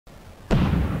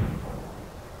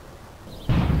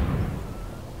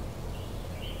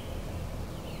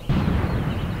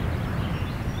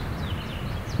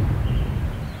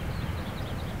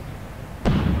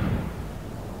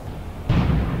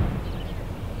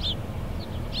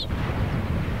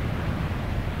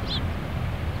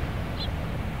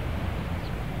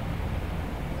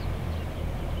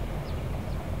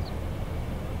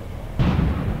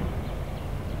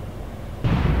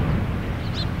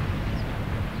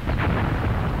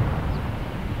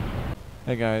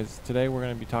Hey guys, today we're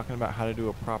going to be talking about how to do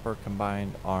a proper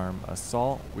combined arm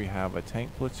assault. We have a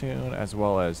tank platoon as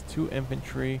well as 2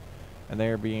 infantry, and they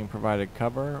are being provided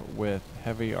cover with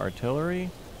heavy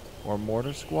artillery or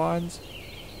mortar squads.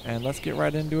 And let's get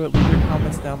right into it. Leave your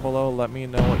comments down below, let me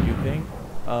know what you think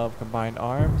of combined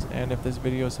arms, and if this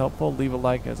video is helpful, leave a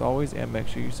like as always and make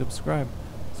sure you subscribe.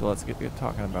 So let's get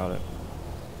talking about it.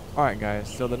 Alright guys,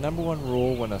 so the number one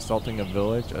rule when assaulting a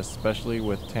village, especially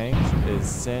with tanks, is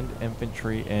send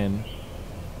infantry in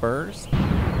first.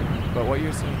 But what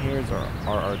you're seeing here is our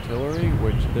artillery,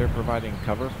 which they're providing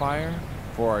cover fire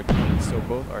for our tanks. So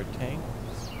both our tanks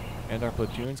and our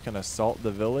platoons can assault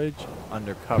the village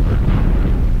under cover.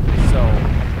 So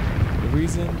the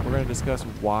reason, we're going to discuss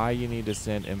why you need to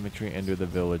send infantry into the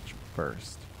village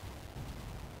first.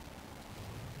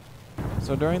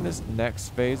 So during this next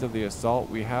phase of the assault,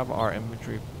 we have our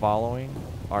infantry following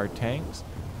our tanks.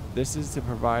 This is to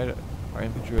provide our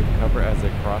infantry with cover as they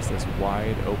cross this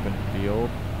wide open field.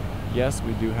 Yes,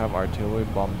 we do have artillery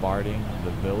bombarding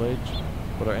the village,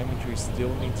 but our infantry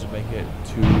still needs to make it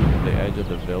to the edge of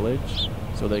the village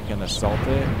so they can assault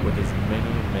it with as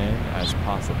many men as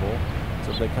possible.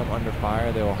 So if they come under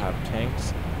fire, they will have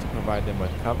tanks to provide them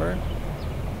with cover.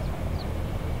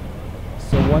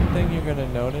 So one thing you're going to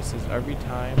notice is every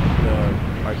time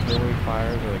the artillery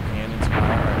fires or the cannons fire,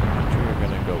 our infantry are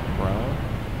going to go prone.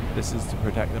 This is to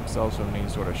protect themselves from any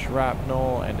sort of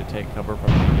shrapnel and to take cover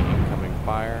from any incoming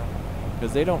fire,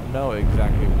 because they don't know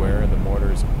exactly where the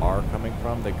mortars are coming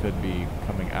from. They could be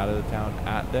coming out of the town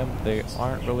at them. They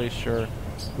aren't really sure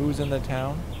who's in the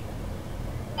town.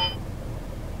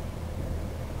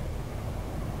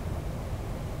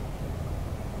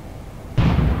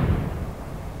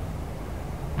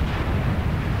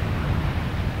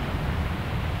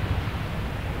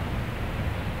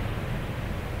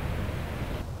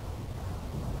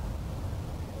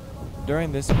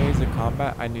 During this phase of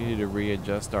combat, I needed to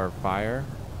readjust our fire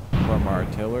from our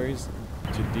artilleries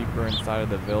to deeper inside of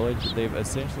the village. They've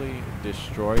essentially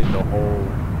destroyed the whole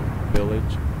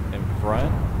village in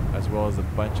front, as well as a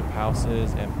bunch of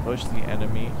houses, and pushed the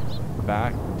enemy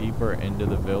back deeper into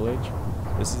the village.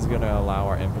 This is going to allow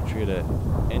our infantry to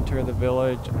enter the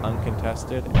village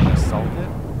uncontested and assault it.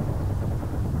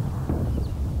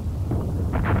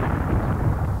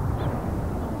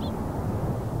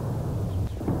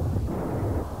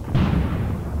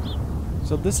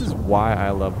 So this is why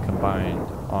I love combined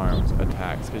arms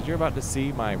attacks, because you're about to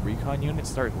see my recon unit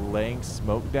start laying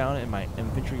smoke down and my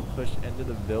infantry push into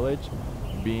the village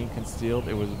being concealed.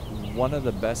 It was one of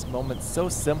the best moments. So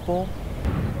simple,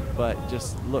 but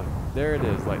just look, there it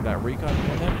is. Like, that recon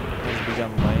unit has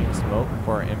begun laying smoke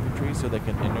for our infantry so they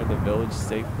can enter the village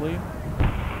safely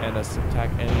and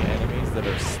attack any enemies that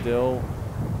are still,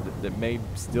 that may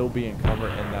still be in cover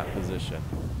in that position.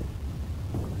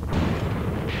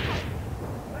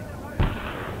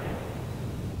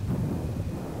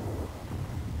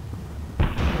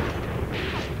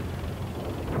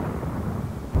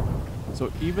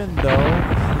 So even though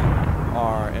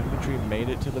our infantry made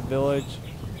it to the village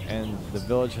and the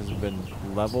village has been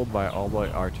leveled by all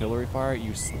the artillery fire,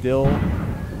 you still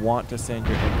want to send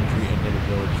your infantry into the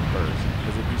village first.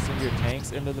 Because if you send your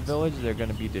tanks into the village, they're going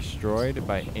to be destroyed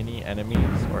by any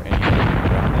enemies or any enemy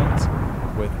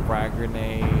remnants with frag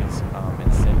grenades,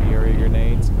 incendiary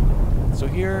grenades. So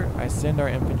here I send our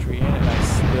infantry in, and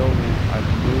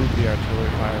I've moved the artillery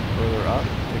fire further up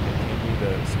to continue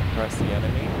to suppress the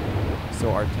enemy, so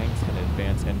our tanks can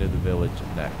advance into the village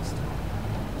next.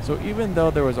 So even though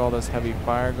there was all this heavy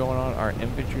fire going on, our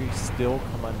infantry still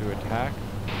come under attack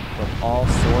from all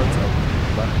sorts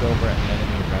of leftover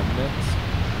enemy remnants.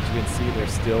 As you can see, they're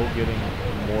still getting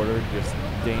mortared, just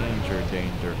danger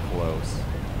close.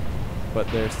 But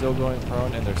they're still going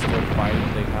prone and they're still fighting.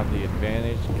 They have the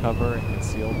advantage, cover, and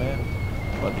concealment.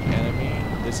 But the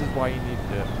enemy, this is why you need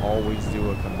to always do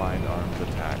a combined arms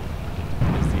attack.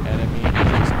 Because the enemy is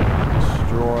just going to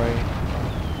destroy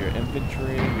your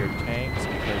infantry, your tanks,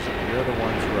 because you're the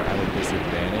ones who are at a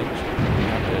disadvantage. You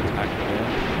have to attack them.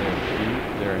 They're deep,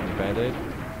 they're embedded,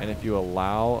 and if you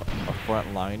allow a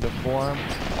front line to form,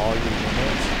 all your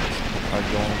units are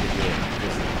going to get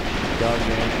just dug in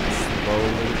and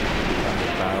slowly become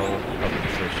a battle of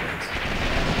attrition.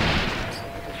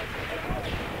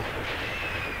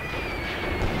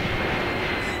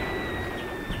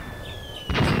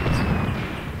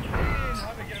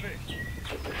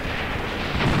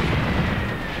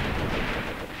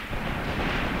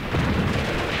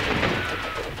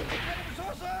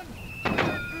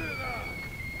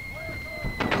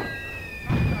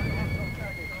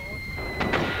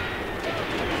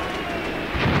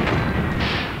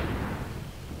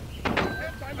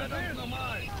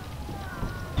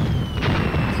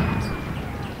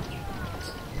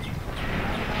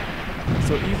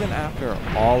 So even after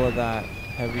all of that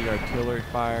heavy artillery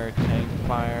fire, tank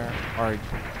fire, our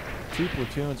 2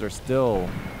 platoons are still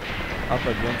up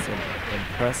against an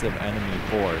impressive enemy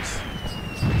force.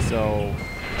 So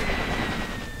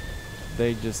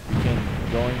they just begin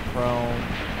going prone,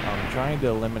 trying to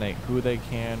eliminate who they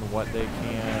can, what they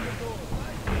can,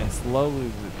 and slowly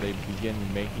they begin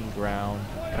making ground,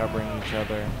 covering each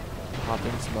other,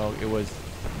 popping smoke. It was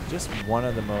just one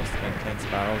of the most intense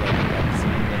battles I think I've seen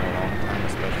in a long time,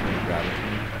 especially in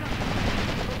Graviteam.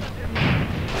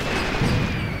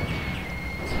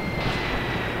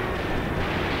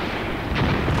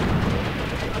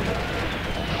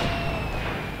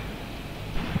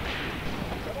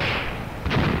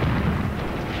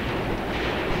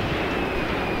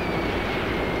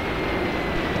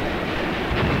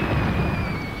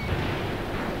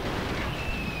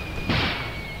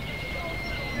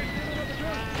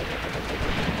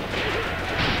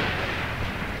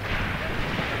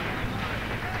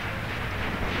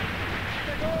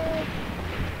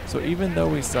 So even though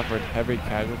we suffered heavy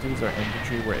casualties, our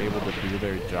infantry were able to do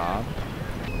their job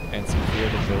and secure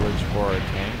the village for our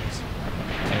tanks.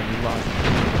 And we lost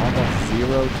almost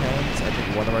 0 tanks. I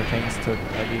think one of our tanks took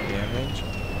heavy damage.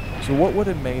 So what would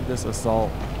have made this assault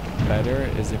better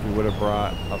is if we would have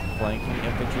brought a flanking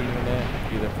infantry unit,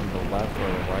 either from the left or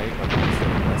the right, or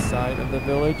the west side of the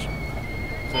village,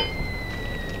 to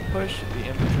push the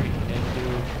infantry into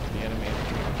the enemy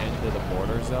infantry into the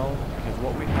border zone. Because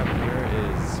what we have here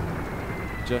is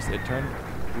just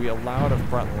we allowed a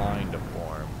front line to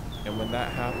form, and when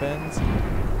that happens,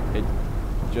 it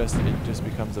just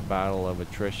becomes a battle of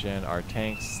attrition. Our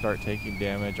tanks start taking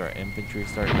damage, our infantry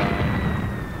start dying.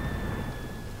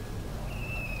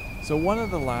 So one of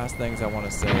the last things I want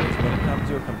to say is when it comes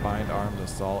to a combined arms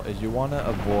assault is you want to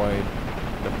avoid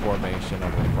the formation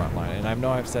of a front line. And I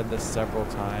know I've said this several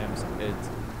times. It's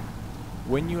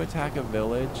when you attack a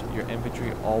village, your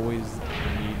infantry always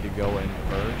need to go in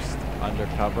first, under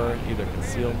cover, either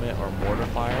concealment or mortar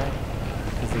fire.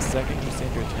 Because the second you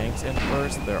send your tanks in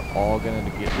first, they're all going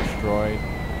to get destroyed.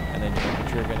 And then your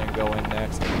infantry are going to go in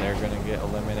next, and they're going to get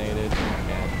eliminated.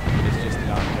 And it's just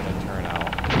not going to turn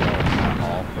out at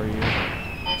all for you.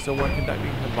 So when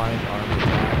conducting combined arms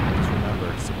attack, just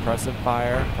remember, suppressive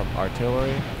fire from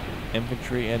artillery,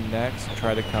 infantry in next,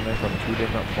 try to come in from 2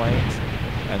 different flanks,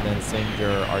 and then send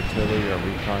your artillery or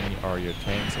recon or your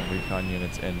tanks and recon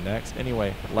units in next.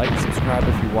 Anyway, like and subscribe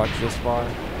if you watched this far.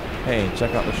 Hey,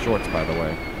 check out the shorts, by the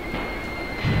way.